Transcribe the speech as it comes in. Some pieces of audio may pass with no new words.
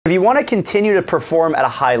If you want to continue to perform at a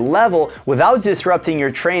high level without disrupting your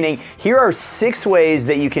training, here are 6 ways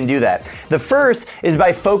that you can do that. The first is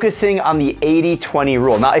by focusing on the 80-20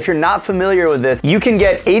 rule. Now, if you're not familiar with this, you can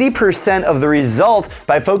get 80% of the result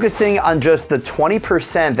by focusing on just the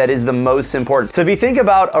 20% that is the most important. So if you think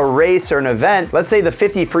about a race or an event, let's say the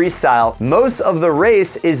 50 freestyle, most of the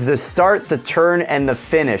race is the start, the turn, and the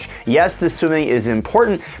finish. Yes, the swimming is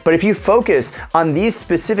important, but if you focus on these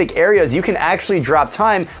specific areas, you can actually drop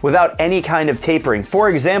time without any kind of tapering. For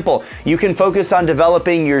example, you can focus on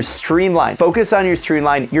developing your streamline. Focus on your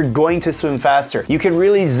streamline, you're going to swim faster. You can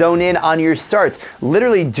really zone in on your starts.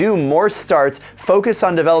 Literally do more starts, focus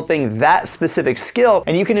on developing that specific skill,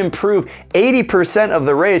 and you can improve 80% of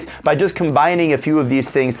the race by just combining a few of these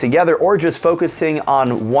things together or just focusing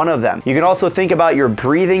on one of them. You can also think about your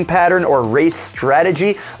breathing pattern or race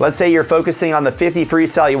strategy. Let's say you're focusing on the 50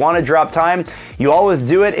 freestyle, you want to drop time. You always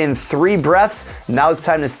do it in 3 breaths. Now it's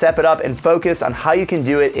time to step it up and focus on how you can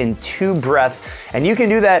do it in 2 breaths. And you can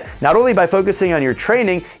do that not only by focusing on your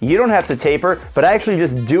training, you don't have to taper, but actually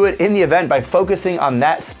just do it in the event by focusing on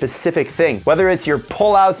that specific thing. Whether it's your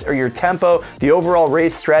pullouts or your tempo, the overall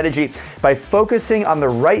race strategy, by focusing on the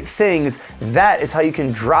right things, that is how you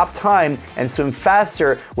can drop time and swim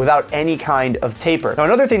faster without any kind of taper. Now,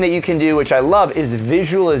 another thing that you can do, which I love, is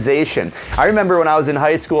visualization. I remember when I was in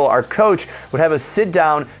high school, our coach would have us sit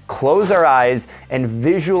down, close our eyes, and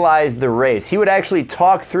visualize the race. He would actually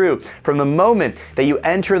talk through from the moment that you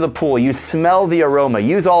enter the pool, you smell the aroma,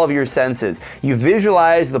 use all of your senses, you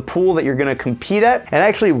visualize the pool that you're gonna compete at, and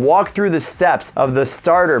actually walk through the steps of the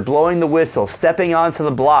starter, blowing the whistle, stepping onto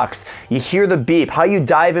the blocks. You hear the beep, how you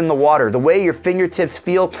dive in the water, the way your fingertips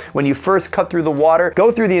feel when you first cut through the water.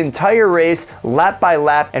 Go through the entire race, lap by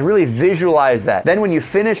lap, and really visualize that. Then when you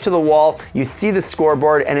finish to the wall, you see the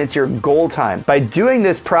scoreboard and it's your goal time. By doing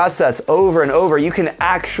this process over and over, you can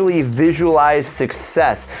actually visualize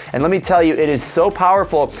success. And let me tell you, it is so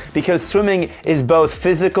powerful because swimming is both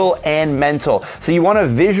physical and mental. So you want to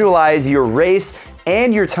visualize your race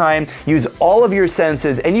and your time, use all of your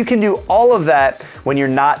senses, and you can do all of that when you're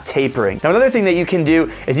not tapering. Now, another thing that you can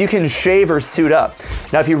do is you can shave or suit up.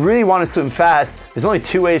 Now, if you really want to swim fast, there's only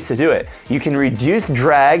 2 ways to do it. You can reduce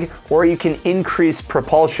drag or you can increase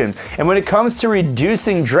propulsion. And when it comes to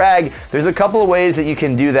reducing drag, there's a couple of ways that you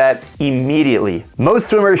can do that immediately. Most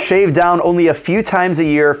swimmers shave down only a few times a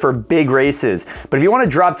year for big races. But if you want to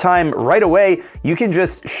drop time right away, you can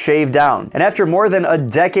just shave down. And after more than a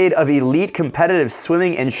decade of elite competitive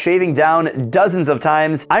swimming and shaving down dozens of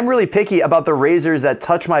times, I'm really picky about the razors that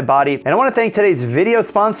touch my body, and I want to thank today's video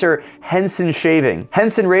sponsor, Henson Shaving.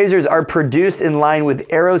 Henson razors are produced in line with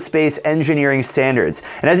aerospace engineering standards,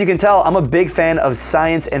 and as you can tell, I'm a big fan of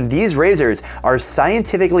science, and these razors are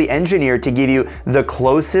scientifically engineered to give you the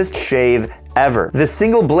closest shave ever. The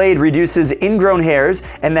single blade reduces ingrown hairs,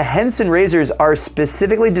 and the Henson razors are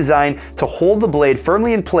specifically designed to hold the blade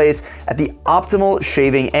firmly in place at the optimal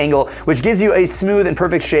shaving angle, which gives you a smooth and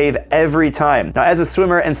perfect shave every time. Now, as a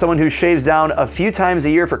swimmer and someone who shaves down a few times a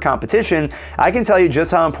year for competition, I can tell you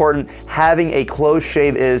just how important having a close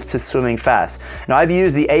shave is to swimming fast. Now, I've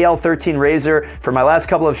used the AL13 razor for my last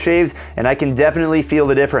couple of shaves, and I can definitely feel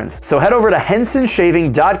the difference. So head over to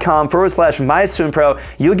hensonshaving.com/MySwimPro.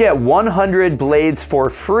 You'll get 100 blades for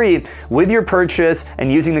free with your purchase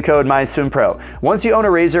and using the code MySwimPro. Once you own a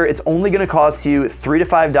razor, it's only going to cost you $3 to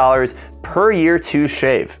 $5 per year to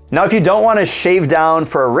shave. Now, if you don't want to shave down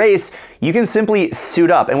for a race, you can simply suit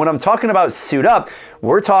up. And when I'm talking about suit up,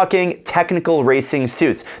 we're talking technical racing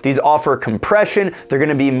suits. These offer compression. They're going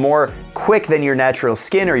to be more quick than your natural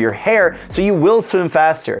skin or your hair, so you will swim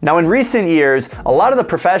faster. Now, in recent years, a lot of the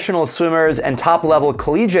professional swimmers and top-level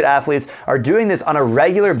collegiate athletes are doing this on a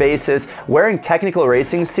regular basis, wearing technical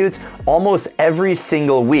racing suits almost every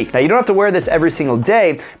single week. Now, you don't have to wear this every single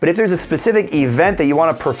day, but if there's a specific event that you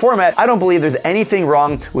want to perform at, I don't believe there's anything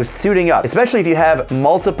wrong with suiting up, especially if you have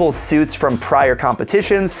multiple suits from prior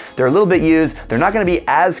competitions. They're a little bit used. They're not going to be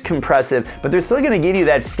as compressive, but they're still going to give you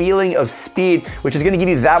that feeling of speed, which is going to give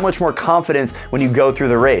you that much more confidence when you go through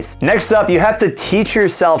the race. Next up, you have to teach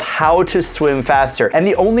yourself how to swim faster. And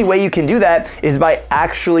the only way you can do that is by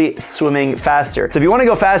actually swimming faster. So if you want to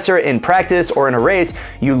go faster in practice or in a race,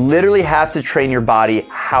 you literally have to train your body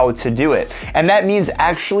how to do it. And that means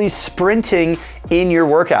actually sprinting in your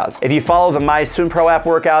workouts. If you follow the MySwimPro app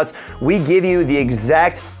workouts, we give you the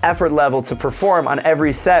exact effort level to perform on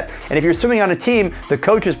every set. And if you're swimming on a team, the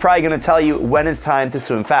coach is probably gonna tell you when it's time to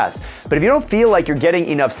swim fast. But if you don't feel like you're getting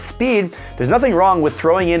enough speed, there's nothing wrong with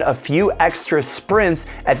throwing in a few extra sprints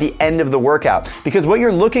at the end of the workout, because what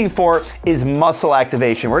you're looking for is muscle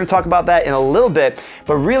activation. We're gonna talk about that in a little bit,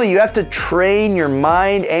 but really you have to train your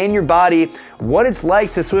mind and your body what it's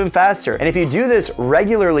like to swim faster. And if you do this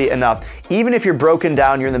regularly enough, even if you're broken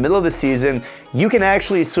down, you're in the middle of the season, you can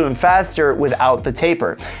actually swim faster without the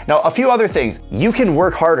taper. Now, a few other things. You can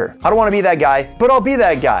work harder. I don't want to be that guy, but I'll be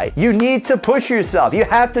that guy. You need to push yourself. You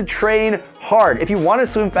have to train hard. If you want to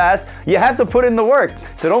swim fast, you have to put in the work.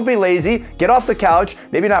 So don't be lazy. Get off the couch.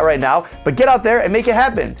 Maybe not right now, but get out there and make it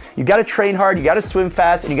happen. You got to train hard. You got to swim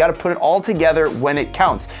fast, and you got to put it all together when it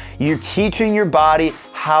counts. You're teaching your body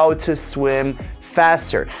how to swim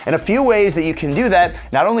faster. And a few ways that you can do that,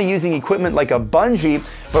 not only using equipment like a bungee,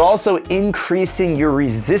 but also increasing your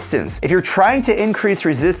resistance. If you're trying to increase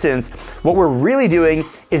resistance, what we're really doing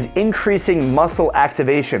is increasing muscle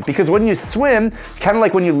activation. Because when you swim, it's kind of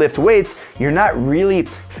like when you lift weights, you're not really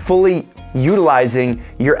fully utilizing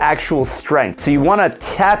your actual strength. So you want to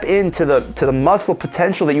tap into the muscle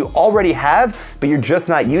potential that you already have, but you're just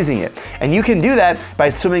not using it. And you can do that by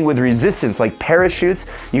swimming with resistance, like parachutes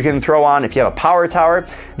you can throw on if you have a power tower.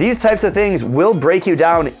 These types of things will break you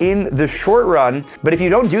down in the short run, but if you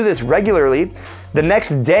don't do this regularly, the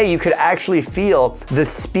next day you could actually feel the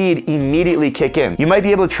speed immediately kick in. You might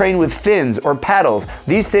be able to train with fins or paddles.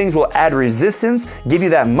 These things will add resistance, give you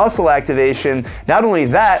that muscle activation. Not only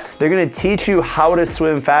that, they're gonna teach you how to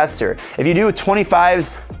swim faster. If you do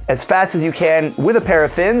 25s as fast as you can with a pair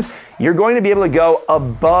of fins, you're going to be able to go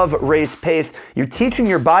above race pace. You're teaching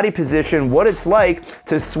your body position what it's like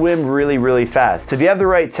to swim really, really fast. So if you have the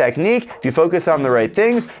right technique, if you focus on the right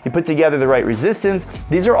things, you put together the right resistance,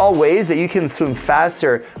 these are all ways that you can swim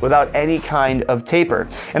faster without any kind of taper.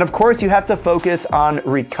 And of course, you have to focus on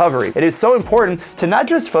recovery. It is so important to not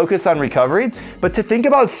just focus on recovery, but to think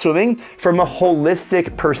about swimming from a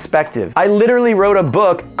holistic perspective. I literally wrote a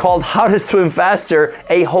book called How to Swim Faster,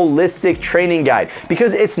 a holistic training guide,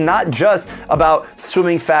 because it's not just about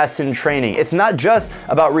swimming fast and training. It's not just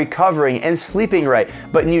about recovering and sleeping right,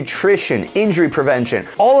 but nutrition, injury prevention.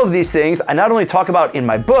 All of these things I not only talk about in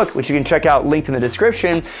my book, which you can check out linked in the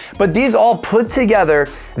description, but these all put together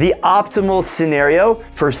the optimal scenario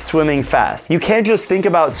for swimming fast. You can't just think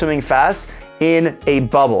about swimming fast in a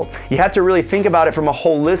bubble. You have to really think about it from a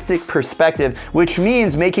holistic perspective, which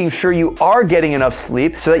means making sure you are getting enough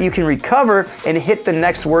sleep so that you can recover and hit the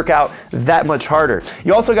next workout that much harder.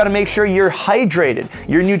 You also got to make sure you're hydrated.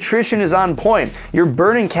 Your nutrition is on point. You're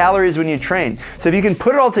burning calories when you train. So if you can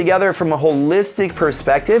put it all together from a holistic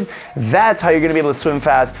perspective, that's how you're going to be able to swim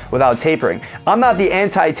fast without tapering. I'm not the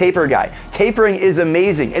anti-taper guy. Tapering is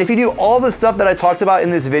amazing. And if you do all the stuff that I talked about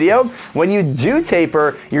in this video, when you do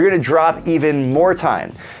taper, you're going to drop even more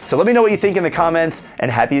time. So let me know what you think in the comments,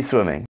 and happy swimming.